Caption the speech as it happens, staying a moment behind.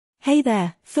Hey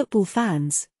there, football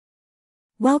fans.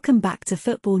 Welcome back to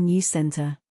Football News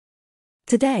Center.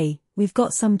 Today, we've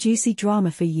got some juicy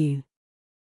drama for you.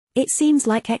 It seems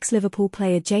like ex-Liverpool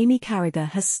player Jamie Carragher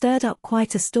has stirred up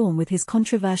quite a storm with his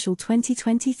controversial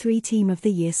 2023 Team of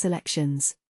the Year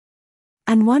selections.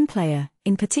 And one player,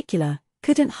 in particular,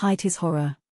 couldn't hide his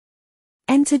horror.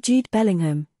 Enter Jude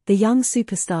Bellingham, the young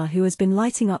superstar who has been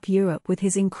lighting up Europe with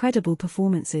his incredible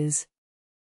performances.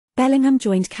 Bellingham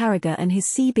joined Carragher and his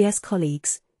CBS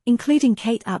colleagues, including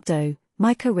Kate Abdo,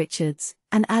 Micah Richards,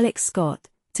 and Alex Scott,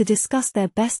 to discuss their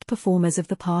best performers of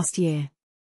the past year.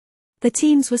 The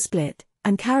teams were split,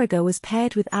 and Carragher was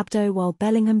paired with Abdo while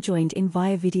Bellingham joined in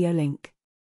via video link.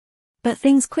 But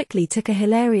things quickly took a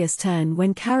hilarious turn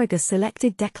when Carragher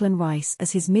selected Declan Rice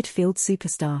as his midfield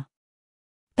superstar.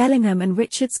 Bellingham and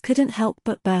Richards couldn't help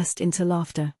but burst into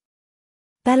laughter.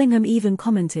 Bellingham even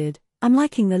commented, "I'm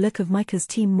liking the look of Micah's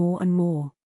team more and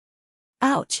more."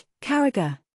 Ouch,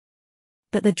 Carragher.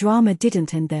 But the drama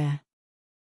didn't end there.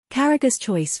 Carragher's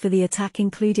choice for the attack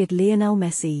included Lionel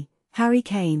Messi, Harry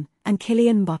Kane, and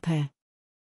Kylian Mbappe.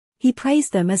 He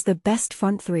praised them as the best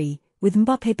front three, with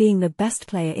Mbappe being the best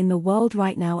player in the world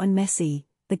right now and Messi,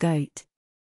 the GOAT.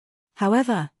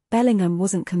 However, Bellingham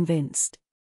wasn't convinced.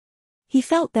 He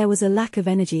felt there was a lack of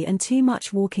energy and too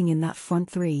much walking in that front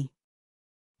three.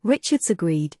 Richards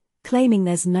agreed, claiming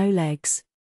there's no legs.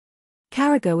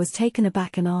 Carragher was taken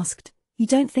aback and asked, "You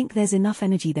don't think there's enough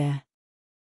energy there?"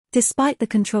 Despite the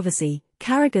controversy,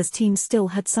 Carragher's team still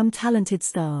had some talented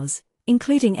stars,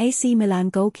 including AC Milan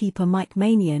goalkeeper Mike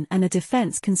Maignan and a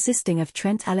defense consisting of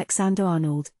Trent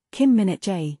Alexander-Arnold, Kim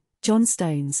Min-jae, John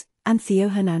Stones, and Theo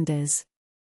Hernandez.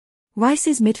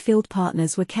 Rice's midfield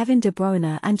partners were Kevin De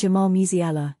Bruyne and Jamal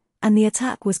Musiala, and the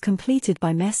attack was completed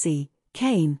by Messi,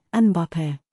 Kane, and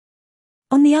Mbappe.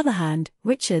 On the other hand,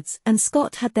 Richards and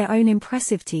Scott had their own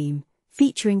impressive team,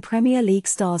 featuring Premier League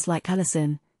stars like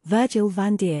Alisson, Virgil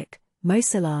van Dijk, Mo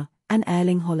Salah, and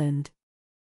Erling Haaland.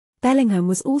 Bellingham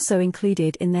was also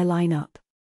included in their lineup.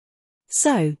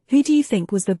 So, who do you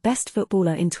think was the best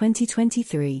footballer in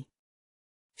 2023?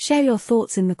 Share your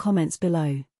thoughts in the comments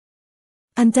below.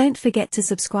 And don't forget to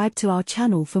subscribe to our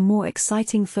channel for more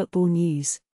exciting football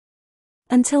news.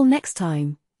 Until next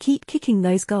time, keep kicking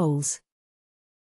those goals.